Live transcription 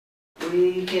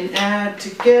We can add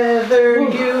together,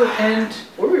 you and...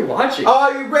 What are we watching?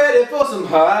 Are you ready for some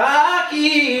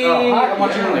hockey? Oh, hockey. I'm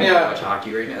watching watch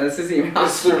hockey right now. This isn't even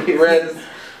hockey. This is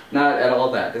not at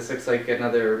all that. This looks like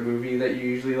another movie that you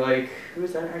usually like. Who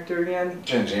is that actor again?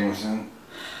 Jen Jameson.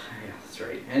 Yeah, that's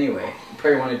right. Anyway, you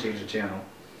probably want to change the channel.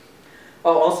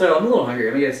 Oh, also, I'm a little hungry.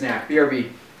 Let me get a snack.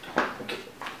 BRB. Okay.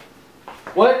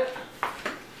 What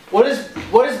does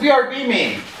BRB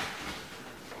mean?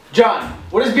 John,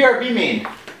 what does BRB mean?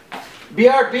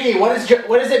 BRB, what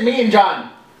does it mean, John?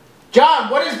 John,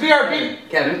 what is BRB?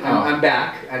 Kevin, I'm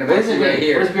back. And What does it mean?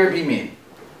 here. What does BRB mean?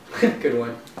 Good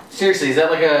one. Seriously, is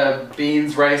that like a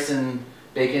beans, rice, and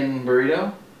bacon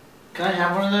burrito? Can I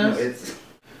have one of those? No, it's...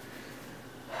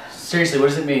 Seriously, what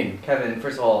does it mean? Kevin,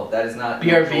 first of all, that is not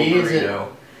BRB, is is it?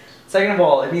 Second of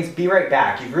all, it means be right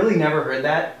back. You've really never heard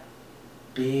that?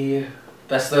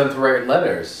 That's the right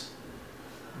letters.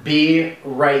 Be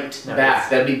right No, back.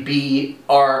 That'd be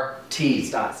B-R-T.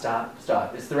 Stop.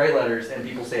 It's the right letters, and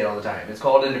people say it all the time. It's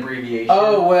called an abbreviation.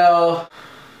 Oh, well,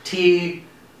 T-O-T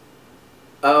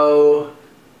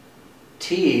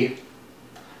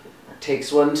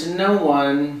takes one to know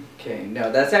one. Okay,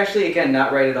 no, that's actually, again,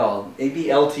 not right at all.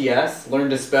 A-B-L-T-S, learn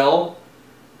to spell.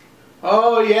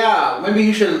 Oh, yeah. Maybe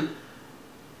you should...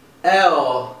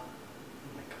 L...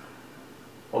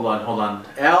 Hold on.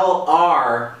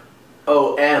 L-R-O-M.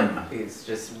 It's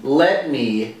just... Let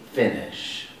me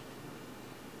finish.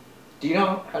 Do you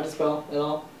know how to spell at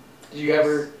all? Did you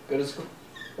ever go to school?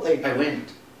 Like, I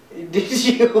went. Did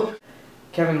you?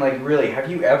 Kevin, like, really,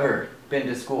 have you ever been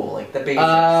to school? Like, the basics,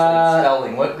 like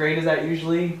spelling. What grade is that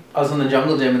usually? I was in the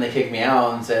jungle gym and they kicked me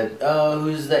out and said, "Oh,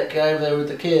 who's that guy over there with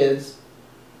the kids?"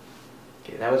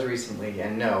 Okay, that was recently,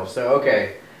 and no. So,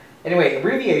 okay. Anyway,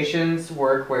 abbreviations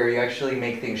work where you actually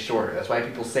make things shorter. That's why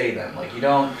people say them. Like, you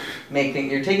don't make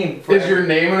things... You're taking... Is your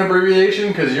name an abbreviation?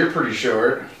 Because you're pretty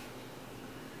short.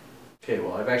 Okay,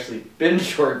 well, I've actually been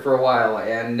short for a while,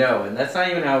 and no, and that's not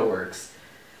even how it works.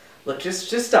 Look,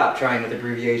 just stop trying with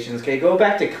abbreviations, okay? Go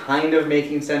back to kind of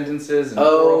making sentences and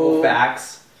horrible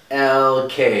facts.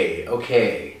 L-K.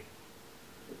 Okay.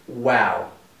 Wow.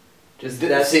 Just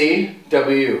C?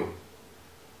 W.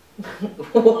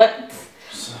 What?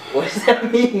 What does that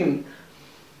mean?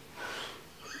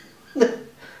 Are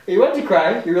you about to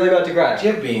cry? You're really about to cry? Do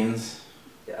you have beans?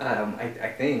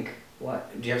 I think. What?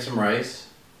 Do you have some rice?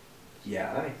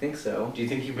 Yeah, I think so. Do you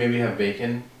think you maybe have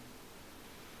bacon?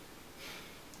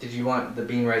 Did you want the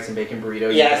bean, rice, and bacon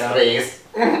burrito? Yes, please.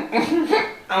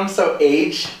 I'm so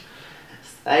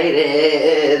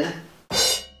excited.